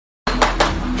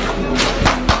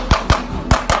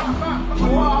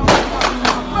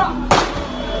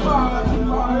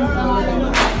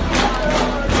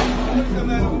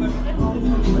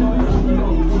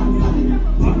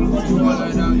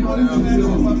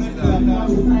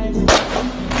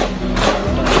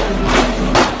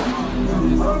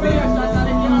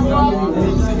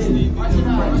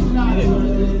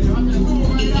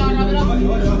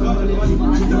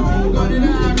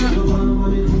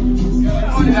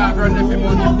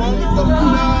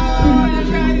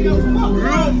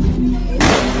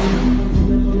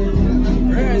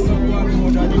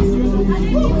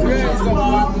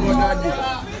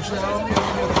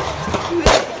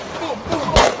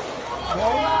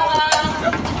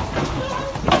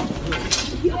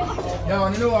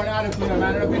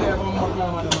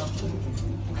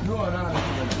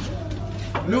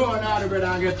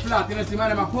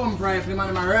Man, I'm a pump rifle, man,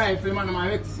 I'm a rifle, man, I'm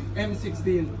a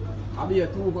M16. I'll be a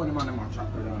 2-gun, man, I'm a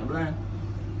chopper down the blind.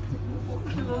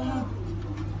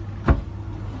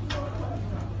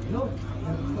 No.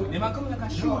 They might come like a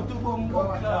shoot to bomb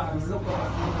class.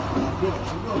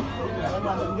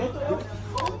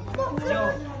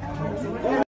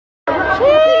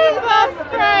 Jesus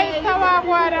Christ, our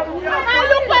God. And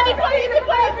look when the police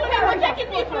were checking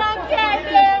people and killing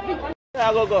them.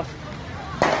 Yeah, go.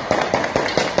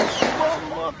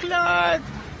 Clot.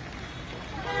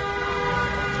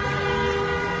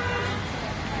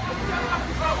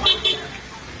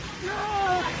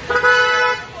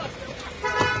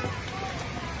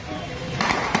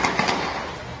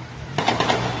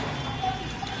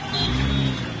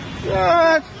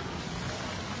 What?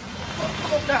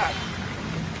 What's that?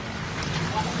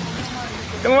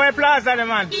 The more plaza, the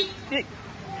man.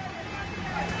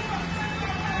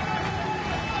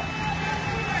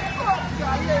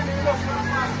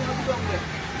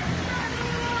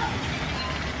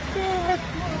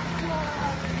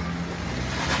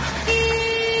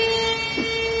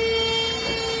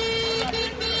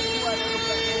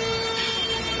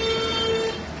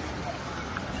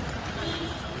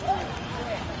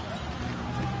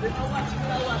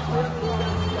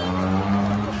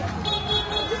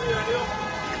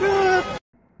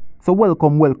 So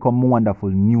welcome wonderful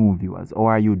new viewers. How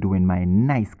are you doing, my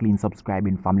nice clean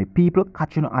subscribing family people?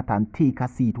 Catch you at and take a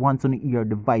seat once on the ear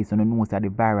device on the nose of the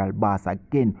viral boss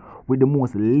again with the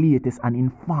most latest and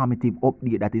informative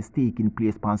update that is taking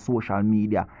place on social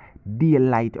media.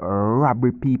 Daylight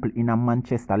robbery people in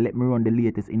Manchester. Let me run the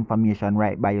latest information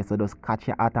right by you, so just catch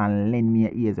your at and lend me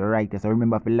your ears right. So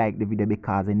remember to like the video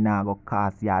because it now go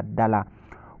cost you $1.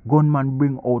 Gunman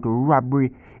bring out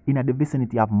robbery in the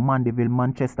vicinity of Mandeville,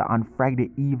 Manchester on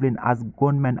Friday evening as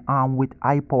gunmen armed with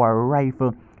high-power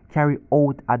rifle carry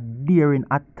out a daring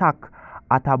attack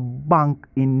at a bank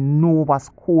in Nova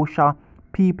Scotia.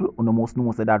 People almost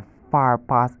know that far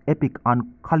past Epic and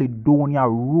Caledonia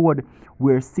Road,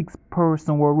 where 6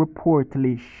 persons were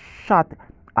reportedly shot,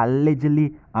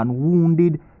 allegedly, and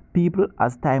wounded. People,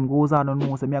 as time goes on, I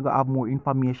know so me I go have more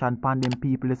information on them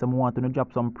people. So I want to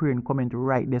drop some prayer and comment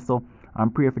right there so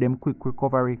and pray for them quick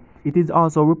recovery. It is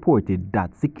also reported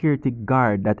that security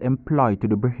guard that employed to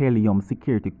the Beryllium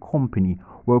Security Company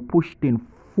were pushed in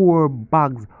 4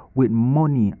 bags with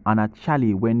money and a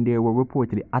chally when they were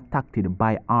reportedly attacked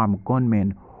by armed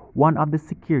gunmen. One of the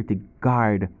security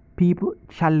guard people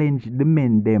challenged the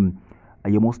men them.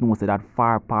 You must know so that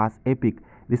far past Epic.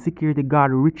 The security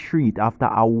guard retreat after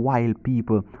a while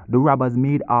people. The robbers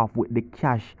made off with the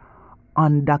cash.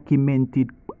 Undocumented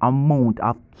amount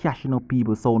of cash in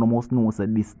people. So no must know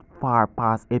that this far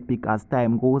past Epic as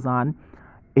time goes on.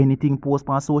 Anything post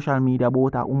on social media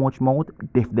about how much mouth,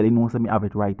 definitely know me have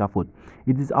it right afoot.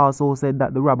 It is also said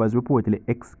that the robbers reportedly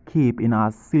escaped in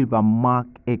a silver Mark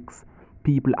X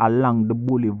people along the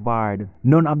boulevard.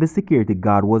 None of the security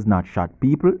guard was not shot.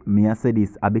 People, may I say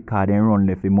this because they run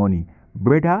left for money.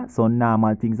 Brother, some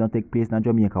normal things don't take place in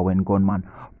Jamaica when gunman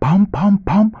pam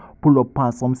pull up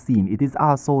on some scene. It is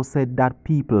also said that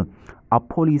people, a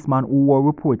policeman who were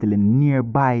reportedly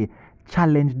nearby,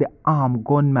 challenged the armed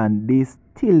gunman. They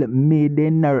still made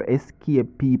their narrow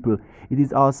escape people. It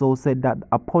is also said that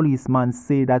a policeman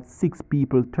said that 6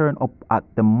 people turned up at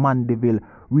the Mandeville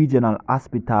Regional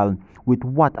Hospital with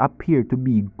what appeared to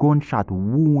be gunshot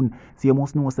wound. So you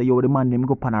must know say yo the man them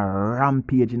go on a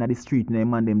rampage in the street and the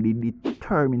man them they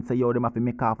determined say yo them have to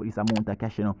make off with this amount of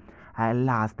cash, you know.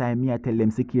 Last time me I tell them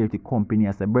security company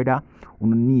I say brother we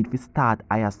need to start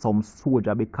hire some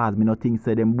soldier because me no think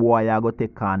say them boy are go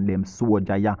take on them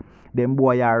soldier, yeah. Them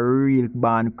boy are real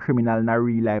born criminal in a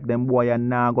real life. Them boy are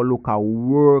now go look at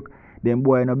work. Them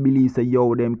boy no believe say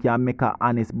yo them can make a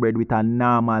honest bread with a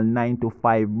normal 9 to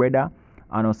 5 brother.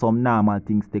 I know some normal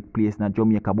things take place in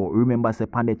Jamaica, but remember say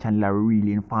Pandey channel are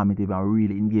really informative and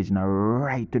really engaging and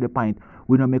right to the point.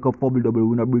 We don't make a bubble double,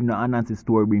 we don't bring no unanswered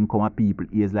story, bring come people.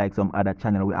 It's like some other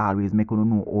channel we always make you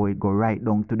know how it go right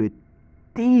down to the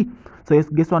tea. So yes,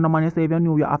 guess what, no man, you say if you're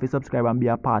new, you have to subscribe and be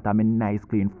a part of my nice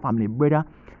clean family, brother.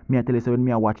 Me I tell you, so when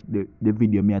me I watch the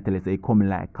video, me I tell you, say it come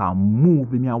like a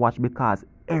movie, me I watch because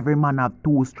every man have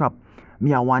two strap.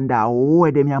 Me I wonder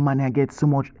where them your man I get so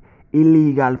much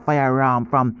illegal firearm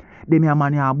from. Them your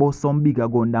man have about some bigger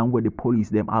gun than where the police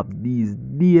them have these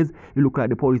days. You look like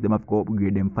the police them have to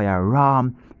upgrade them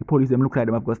firearm. The police them look like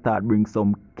them have to start bring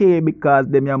some K because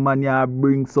them your man have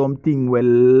bring something well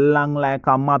long like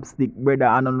a map stick, brother,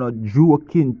 and I'm not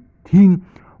joking thing.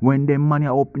 When them man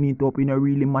open it up, it don't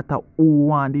really matter who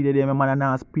want it. Them man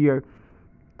not spare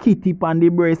kitty on the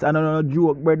breast, and I'm not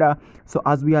joke, brother. So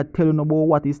as we are telling about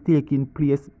what is taking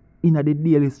place in the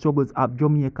daily struggles of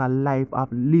Jamaica life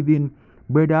of living,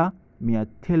 brother, me I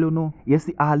tell you no. You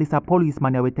see all this a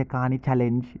policeman will take on the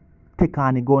challenge, take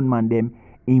on the gunman them.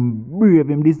 Him brave,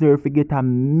 him deserve to get a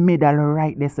medal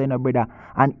right there, so, you know, brother.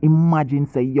 And imagine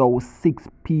say yo 6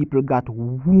 people got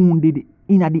wounded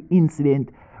in the incident.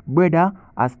 Brother,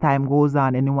 as time goes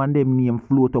on, anyone them name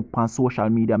float up on social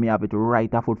media, me have it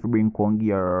right off for bring Kongi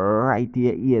right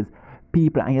here ears.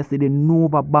 People, and you see the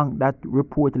Nova Bank that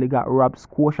reportedly got robbed,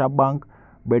 Scotia Bank.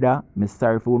 Brother, me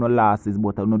sorry for no losses,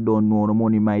 but I don't know the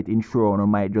money might insure, no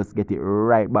might just get it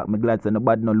right back. Me glad say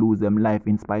nobody no lose them life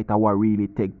in spite of what really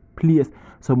take place.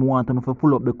 So I want to know if you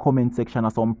pull up the comment section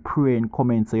or some praying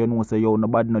comments so you know say yo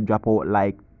nobody no drop out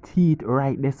like teeth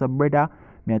right there, so brother.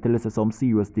 Me I tell you say some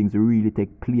serious things really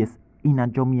take place in a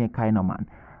Jamaica, you know, man.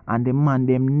 And the man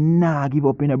them nah give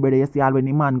up, in a brother. You see all when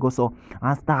the man go so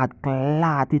and start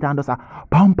clot it and just a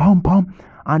pum pum pum,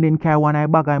 and then carry one eye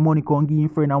bag and money come give him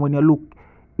friend, and when you look,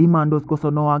 the man just go so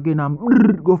now again and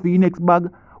go for the next bag.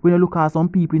 When you look at some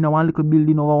people in a one little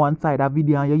building over one side, a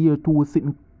video, and you hear two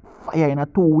sitting fire in a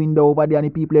 2 window over there, and the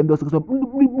people them just go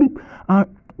so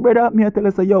and brother, me I tell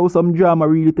you say yo some drama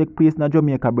really take place in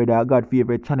Jamaica, brother. God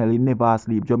favorite channel, he never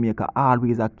sleep. Jamaica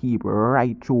always a keep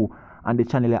right through, and the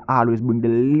channel always bring the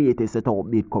latest set of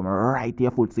update come right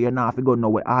here foot. So you not have to go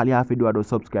nowhere. All you have to do is to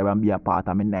subscribe and be a part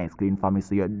of my nice clean family,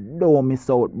 so you don't miss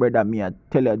out, brother. Me I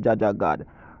tell you, Jaja God,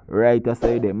 right? I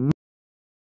say them.